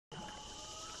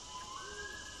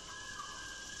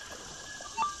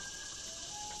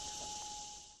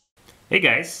Hey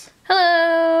guys!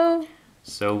 Hello!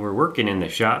 So we're working in the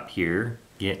shop here,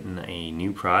 getting a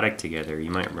new product together. You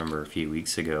might remember a few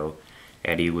weeks ago,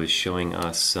 Eddie was showing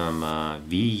us some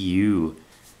VU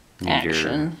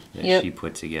meter that she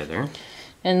put together.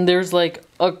 And there's like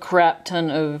a crap ton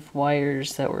of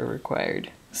wires that were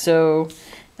required. So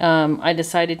I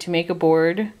decided to make a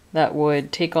board that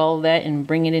would take all of that and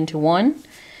bring it into one.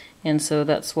 And so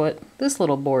that's what this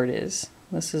little board is.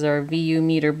 This is our VU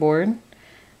meter board.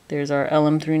 There's our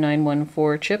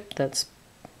LM3914 chip that's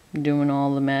doing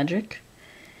all the magic.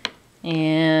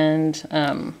 And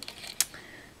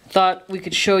thought we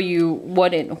could show you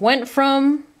what it went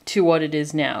from to what it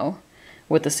is now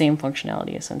with the same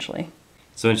functionality essentially.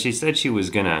 So when she said she was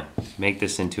gonna make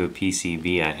this into a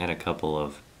PCB, I had a couple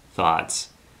of thoughts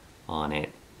on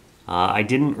it. I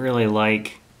didn't really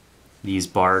like these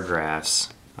bar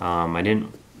graphs. I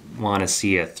didn't want to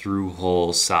see a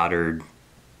through-hole soldered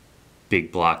big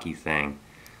blocky thing.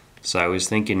 So I was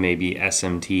thinking maybe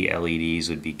SMT LEDs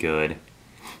would be good.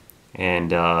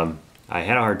 And I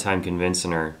had a hard time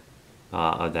convincing her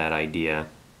of that idea.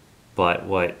 But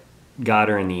what got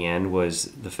her in the end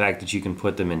was the fact that you can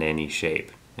put them in any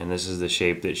shape. And this is the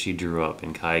shape that she drew up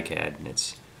in KiCad. And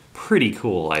it's pretty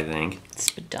cool, I think.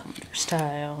 Speedometer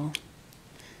style.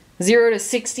 0 to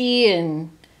 60 in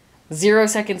 0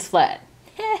 seconds flat.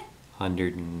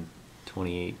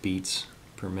 128 beats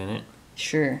per minute.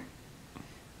 Sure.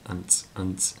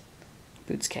 Unts.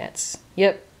 Boots cats.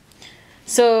 Yep.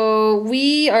 So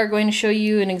we are going to show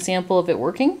you an example of it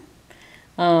working.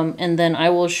 And then I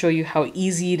will show you how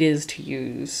easy it is to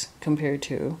use compared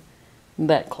to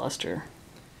that cluster.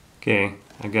 Okay,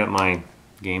 I got my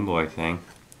Game Boy thing.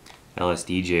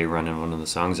 LSDJ running one of the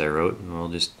songs I wrote, and we'll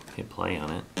just hit play on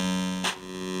it.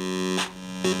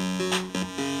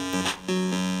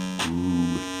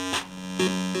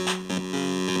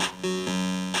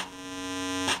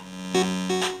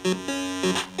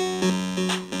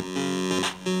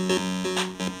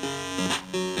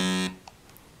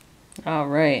 All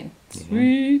right,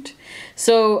 sweet.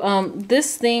 So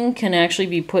this thing can actually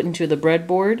be put into the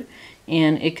breadboard,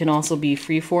 and it can also be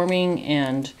free-forming,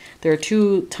 and there are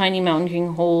two tiny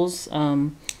mounting holes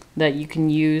that you can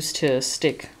use to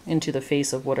stick into the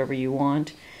face of whatever you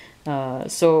want.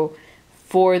 So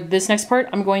for this next part,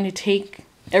 I'm going to take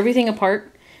everything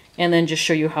apart and then just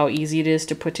show you how easy it is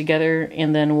to put together,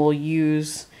 and then we'll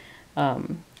use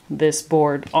this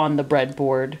board on the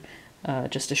breadboard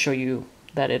just to show you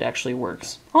that it actually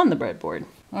works on the breadboard.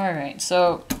 All right,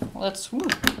 so let's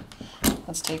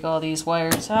take all these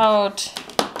wires out.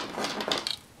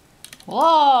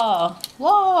 All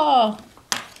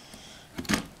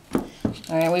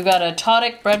right, we've got a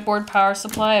Todic breadboard power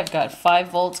supply. I've got 5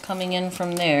 volts coming in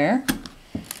from there.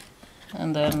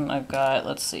 And then I've got,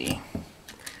 let's see.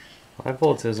 5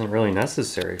 volts isn't really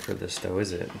necessary for this though,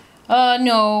 is it?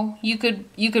 No, you could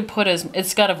put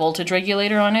it's got a voltage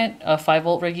regulator on it, a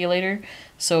 5-volt regulator.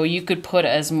 So you could put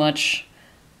as much,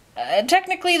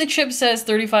 technically the chip says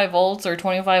 35 volts or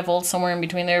 25 volts, somewhere in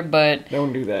between there, but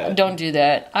don't do that. Don't do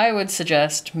that. I would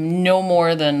suggest no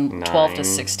more than 12 to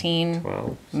 16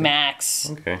 12, max.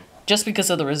 Okay. Just because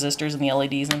of the resistors and the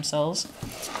LEDs themselves.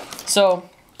 So,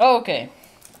 okay.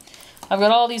 I've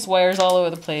got all these wires all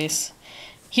over the place.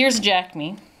 Here's a Jack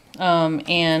Me.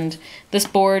 And this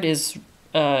board is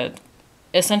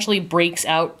essentially breaks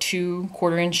out 2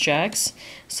 1/4-inch jacks.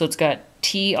 So it's got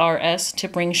TRS,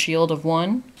 tip ring shield of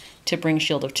 1, tip ring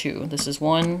shield of 2. This is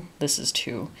 1, this is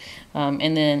 2.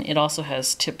 And then it also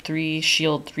has tip 3,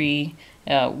 shield 3,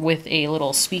 with a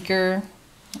little speaker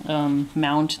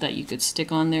mount that you could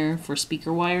stick on there for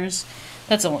speaker wires.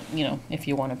 That's all, you know, if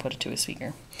you want to put it to a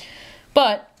speaker.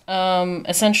 But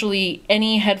essentially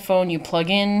any headphone you plug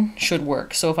in should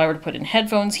work. So if I were to put in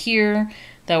headphones here,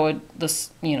 that would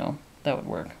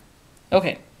work.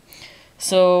 Okay,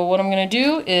 so what I'm going to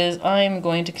do is I'm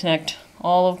going to connect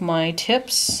all of my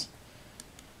tips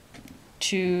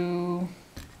to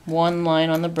one line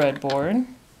on the breadboard.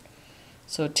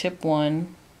 So tip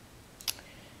 1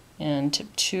 and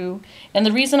tip 2. And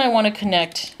the reason I want to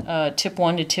connect tip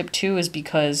 1 to tip 2 is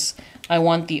because I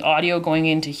want the audio going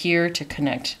into here to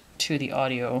connect to the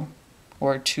audio,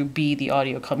 or to be the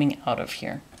audio coming out of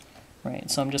here. Right,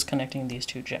 so I'm just connecting these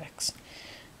 2 jacks.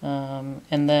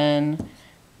 And then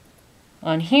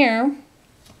on here,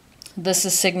 this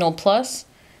is signal plus,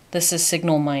 this is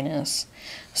signal minus.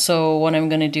 So what I'm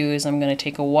going to do is I'm going to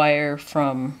take a wire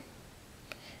from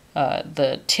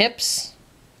the tips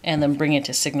and then bring it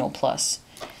to signal plus.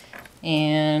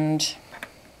 And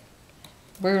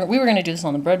we were going to do this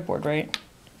on the breadboard, right?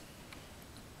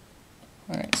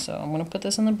 Alright, so I'm going to put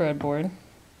this on the breadboard.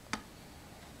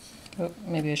 Oh,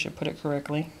 maybe I should put it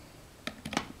correctly.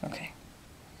 Okay.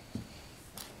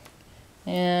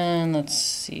 And let's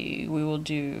see, we will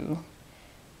do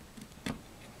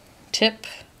tip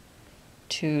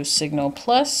to signal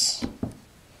plus.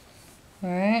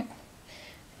 Alright.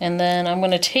 And then I'm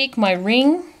going to take my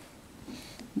ring,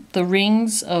 the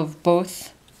rings of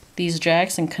both these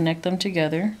jacks, and connect them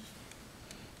together.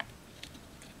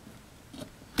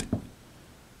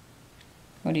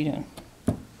 What are you doing?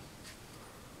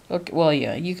 Okay, well,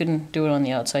 yeah, you can do it on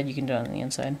the outside, you can do it on the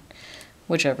inside.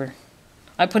 Whichever.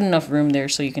 I put enough room there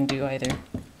so you can do either.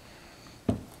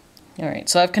 Alright,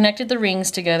 so I've connected the rings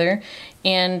together,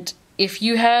 and if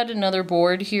you had another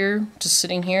board here, just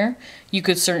sitting here, you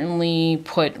could certainly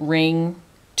put ring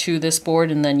to this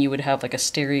board, and then you would have like a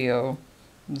stereo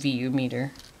VU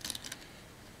meter.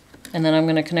 And then I'm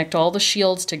going to connect all the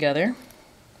shields together.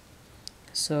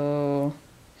 So,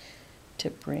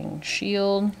 tip ring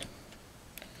shield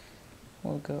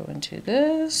will go into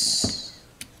this.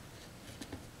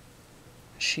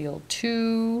 Shield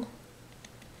 2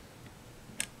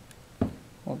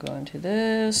 will go into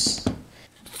this.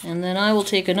 And then I will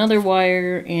take another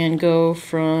wire and go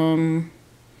from,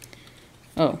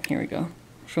 oh, here we go,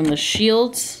 from the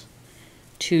shields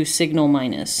to signal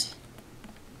minus.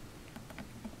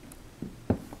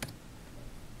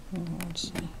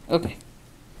 Let's see. Okay.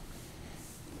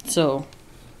 So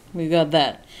we've got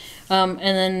that. And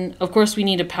then, of course, we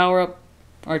need to power up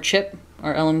our chip,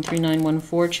 our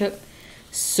LM3914 chip.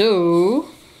 So,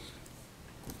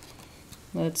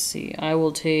 let's see, I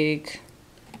will take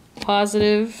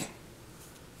positive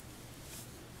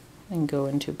and go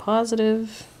into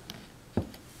positive,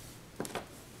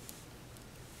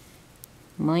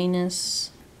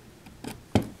 minus,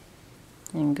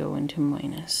 and go into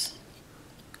minus.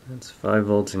 That's 5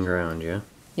 volts and ground, yeah?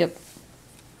 Yep.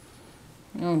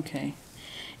 Okay.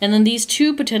 And then these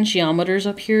two potentiometers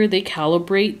up here, they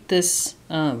calibrate this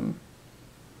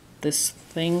this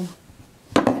thing,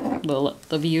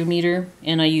 the VU meter,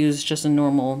 and I use just a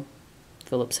normal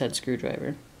Phillips head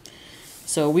screwdriver.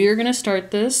 So we are going to start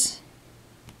this.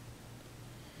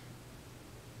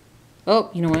 Oh,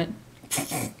 you know what?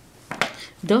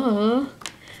 Duh.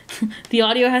 The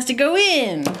audio has to go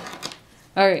in.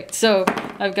 Alright, so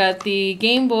I've got the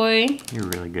Game Boy. You're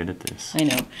really good at this. I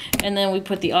know. And then we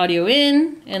put the audio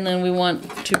in, and then we want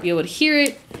to be able to hear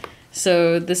it.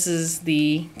 So this is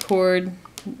the cord,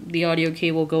 the audio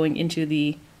cable going into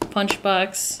the punch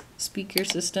box speaker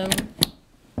system.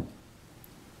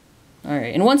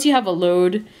 Alright, and once you have a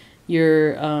load,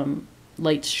 your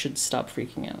lights should stop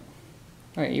freaking out.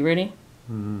 Alright, you ready?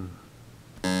 Mm.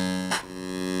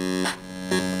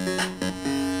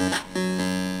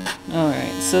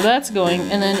 Alright, so that's going,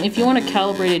 and then if you want to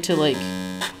calibrate it to like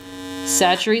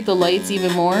saturate the lights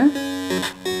even more,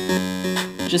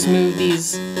 just move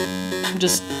these,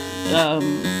 just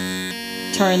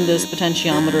turn this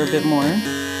potentiometer a bit more.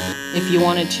 If you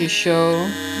want it to show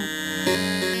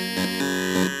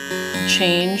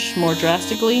change more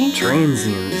drastically.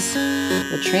 Transients.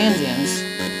 The transients.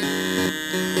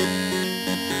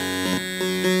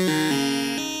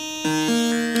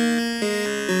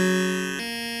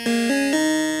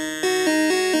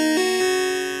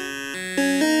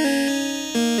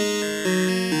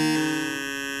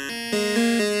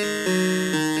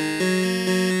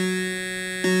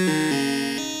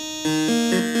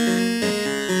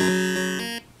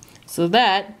 So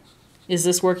that is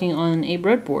this working on a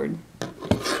breadboard.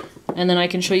 And then I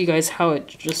can show you guys how it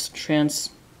just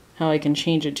how I can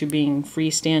change it to being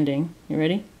freestanding. You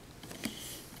ready?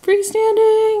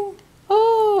 Freestanding!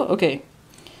 Oh, okay.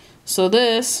 So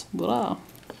this, blah,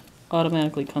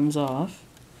 automatically comes off.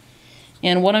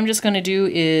 And what I'm just going to do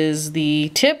is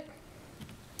the tip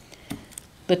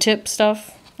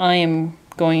stuff, I am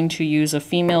going to use a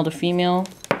female to female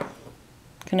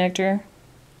connector.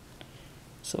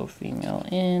 So female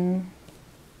in,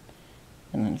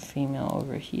 and then female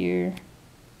over here,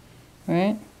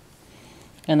 right?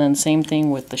 And then same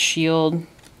thing with the shield.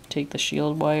 Take the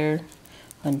shield wire,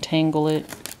 untangle it.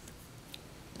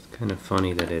 It's kind of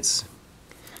funny that it's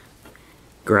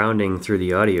grounding through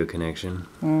the audio connection.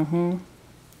 Mm-hmm.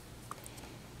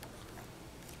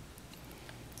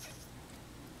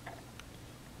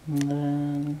 And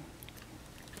then,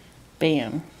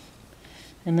 bam.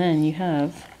 And then you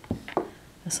have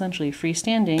essentially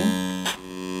freestanding.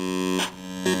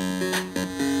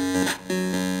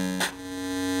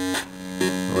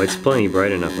 Oh, it's plenty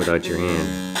bright enough without your hand.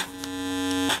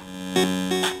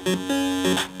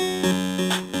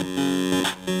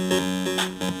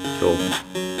 Cool.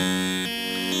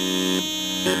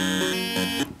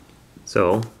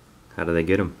 So, how do they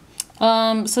get them?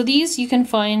 So these you can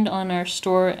find on our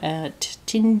store at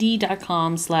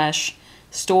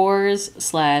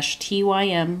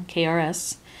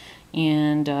tindy.com/stores/TYMKRS,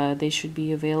 and they should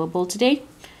be available today.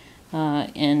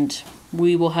 And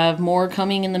we will have more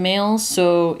coming in the mail,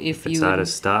 so if it's out of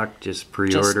stock, just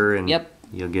pre-order and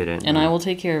you'll get it. And I will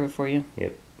take care of it for you.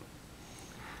 Yep.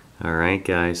 All right,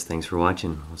 guys. Thanks for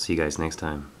watching. We'll see you guys next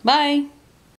time. Bye.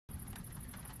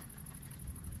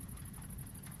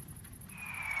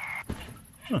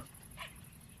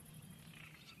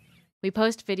 We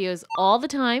post videos all the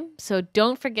time, so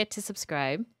don't forget to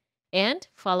subscribe and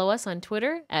follow us on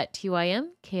Twitter at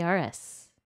TYMKRS.